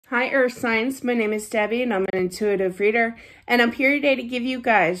Hi Earth Signs, my name is Debbie and I'm an intuitive reader, and I'm here today to give you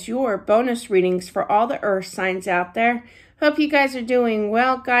guys your bonus readings for all the Earth Signs out there. Hope you guys are doing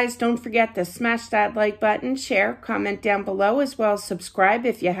well. Guys, don't forget to smash that like button, share, comment down below, as well as subscribe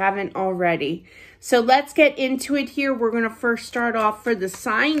if you haven't already. So let's get into it here. We're going to first start off for the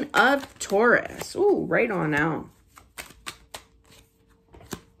sign of Taurus. Ooh, right on out.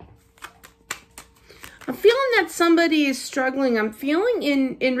 I'm feeling that somebody is struggling. I'm feeling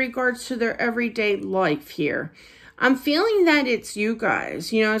in regards to their everyday life here. I'm feeling that it's you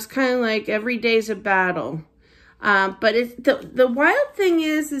guys. You know, it's kind of like every day's a battle. But it's, the wild thing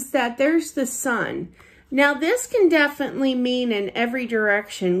is that there's the sun. Now, this can definitely mean in every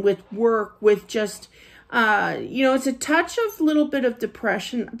direction with work, with just, you know, it's a touch of little bit of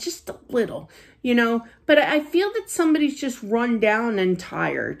depression, just a little, you know. But I feel that somebody's just run down and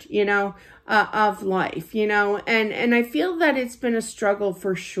tired, you know, of life, you know, and I feel that it's been a struggle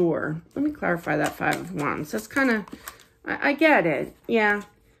for sure. Let me clarify that Five of Wands. That's kind of, I get it. Yeah.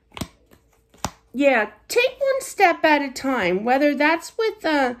 Yeah. Take one step at a time, whether that's with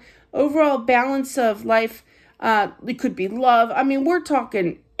overall balance of life. It could be love. I mean, we're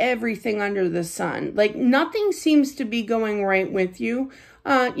talking everything under the sun. Like nothing seems to be going right with you.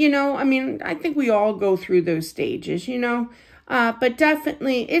 You know, I mean, I think we all go through those stages, you know. But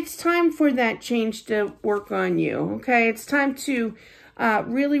definitely, it's time for that change to work on you, okay? It's time to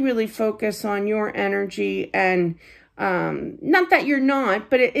really, really focus on your energy and not that you're not,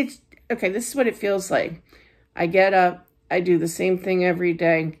 but it's, okay, this is what it feels like. I get up, I do the same thing every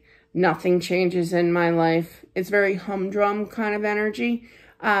day. Nothing changes in my life. It's very humdrum kind of energy.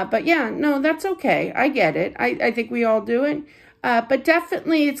 But yeah, no, that's okay. I get it. I think we all do it. But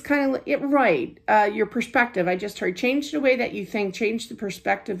definitely it's kind of right. Your perspective. I just heard change the way that you think, change the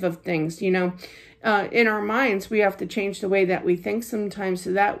perspective of things, you know. In our minds, we have to change the way that we think sometimes,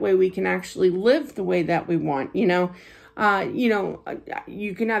 so that way we can actually live the way that we want, you know.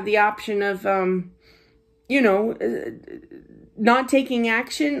 You can have the option of, you know, not taking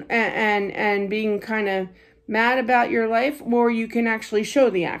action and being kind of mad about your life, or you can actually show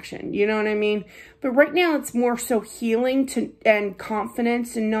the action, you know what I mean? But right now it's more so healing and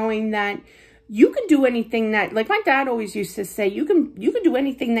confidence and knowing that you can do anything that, like my dad always used to say, you can do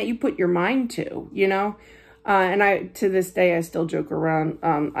anything that you put your mind to, you know? And to this day, I still joke around.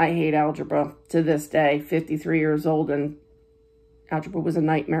 I hate algebra to this day, 53 years old, and algebra was a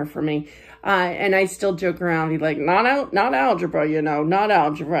nightmare for me. And I still joke around, be like, not algebra, you know, not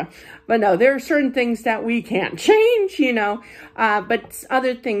algebra. But no, there are certain things that we can't change, you know, but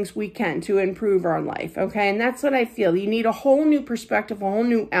other things we can to improve our life, okay? And that's what I feel. You need a whole new perspective, a whole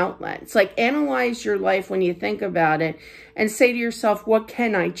new outlet. It's like analyze your life when you think about it and say to yourself, what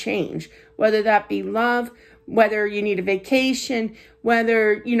can I change? Whether that be love, whether you need a vacation,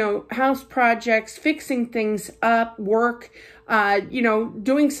 whether, you know, house projects, fixing things up, work, you know,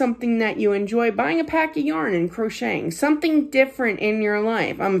 doing something that you enjoy, buying a pack of yarn and crocheting, something different in your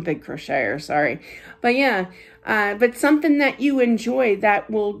life. I'm a big crocheter, sorry. But yeah, but something that you enjoy that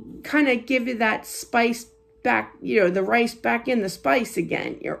will kind of give you that spice back, you know, the rice back in the spice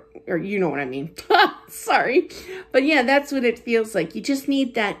again, or you know what I mean. Sorry. But yeah, that's what it feels like. You just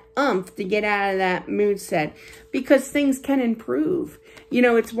need that oomph to get out of that mood set, because things can improve. You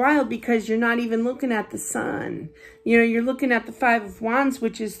know, it's wild because you're not even looking at the sun. You know, you're looking at the Five of Wands,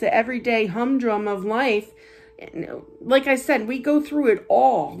 which is the everyday humdrum of life. And like I said, we go through it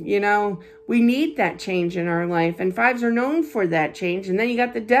all, you know. We need that change in our life, and fives are known for that change. And then you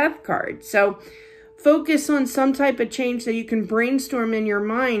got the Death card. So focus on some type of change that you can brainstorm in your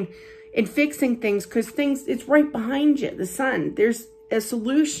mind in fixing things, because things, it's right behind you, the sun. There's a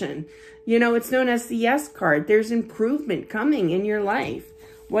solution. You know, it's known as the Yes card. There's improvement coming in your life,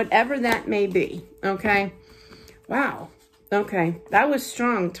 whatever that may be, okay? Wow. Okay, that was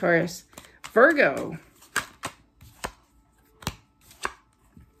strong, Taurus. Virgo.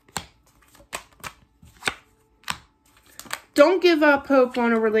 Don't give up hope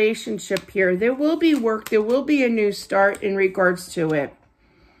on a relationship here. There will be work. There will be a new start in regards to it.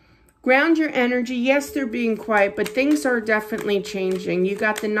 Ground your energy. Yes, they're being quiet, but things are definitely changing. You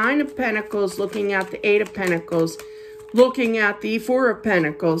got the Nine of Pentacles looking at the Eight of Pentacles, looking at the Four of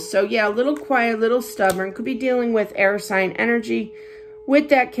Pentacles. So yeah, a little quiet, a little stubborn. Could be dealing with air sign energy. With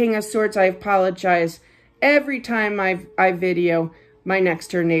that King of Swords, I apologize. Every time I video, my next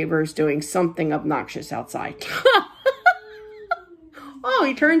door neighbor is doing something obnoxious outside. Oh,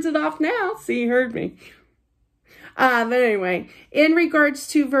 he turns it off now. See, he heard me. But anyway, in regards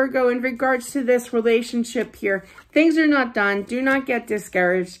to Virgo, in regards to this relationship here, things are not done. Do not get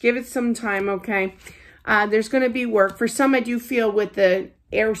discouraged. Give it some time, okay? There's going to be work. For some, I do feel with the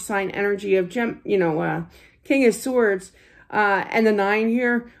air sign energy of King of Swords. And the 9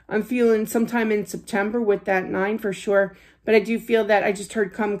 here, I'm feeling sometime in September with that 9 for sure. But I do feel that I just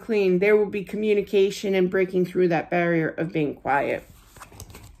heard come clean. There will be communication and breaking through that barrier of being quiet.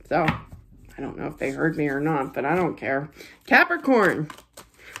 So, I don't know if they heard me or not, but I don't care. Capricorn.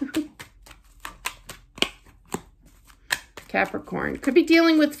 Capricorn. Could be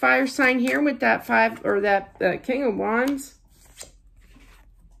dealing with fire sign here with that 5 or that King of Wands.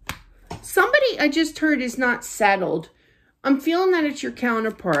 Somebody I just heard is not settled. I'm feeling that it's your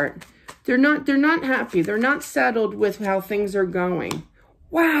counterpart. They're not happy. They're not settled with how things are going.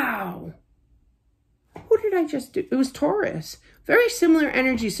 Wow. Who did I just do? It was Taurus. Very similar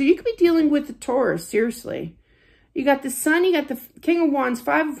energy. So you could be dealing with the Taurus, seriously. You got the Sun, you got the King of Wands,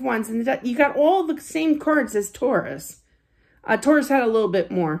 5 of Wands, and you got all the same cards as Taurus. Taurus had a little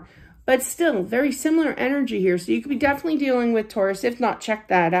bit more. But still, very similar energy here. So you could be definitely dealing with Taurus. If not, check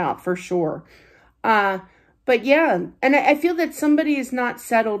that out for sure. But yeah, and I feel that somebody is not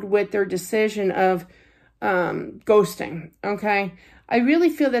settled with their decision of ghosting, okay? I really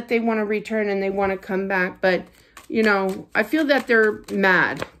feel that they want to return and they want to come back, but, you know, I feel that they're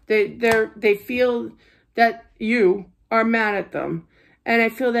mad. They feel that you are mad at them. And I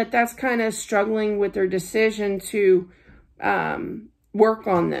feel that that's kind of struggling with their decision to work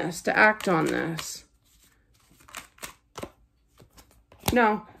on this, to act on this.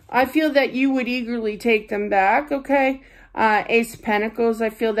 No. I feel that you would eagerly take them back, okay? Ace of Pentacles, I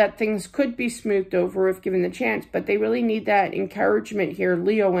feel that things could be smoothed over if given the chance, but they really need that encouragement here.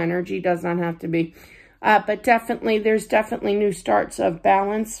 Leo energy does not have to be. But definitely, there's definitely new starts of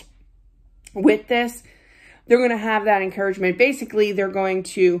balance with this. They're going to have that encouragement. Basically, they're going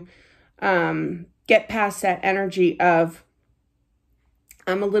to get past that energy of,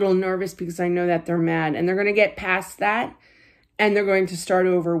 I'm a little nervous because I know that they're mad. And they're going to get past that. And they're going to start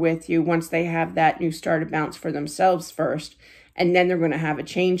over with you once they have that new start of bounce for themselves first. And then they're going to have a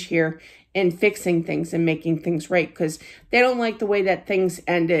change here in fixing things and making things right. Because they don't like the way that things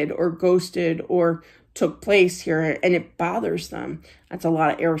ended or ghosted or took place here. And it bothers them. That's a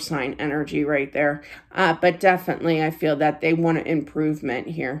lot of air sign energy right there. But definitely I feel that they want an improvement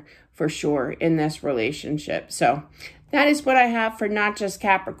here for sure in this relationship. So that is what I have for not just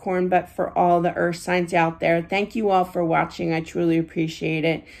Capricorn, but for all the earth signs out there. Thank you all for watching. I truly appreciate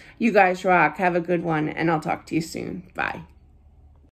it. You guys rock. Have a good one, and I'll talk to you soon. Bye.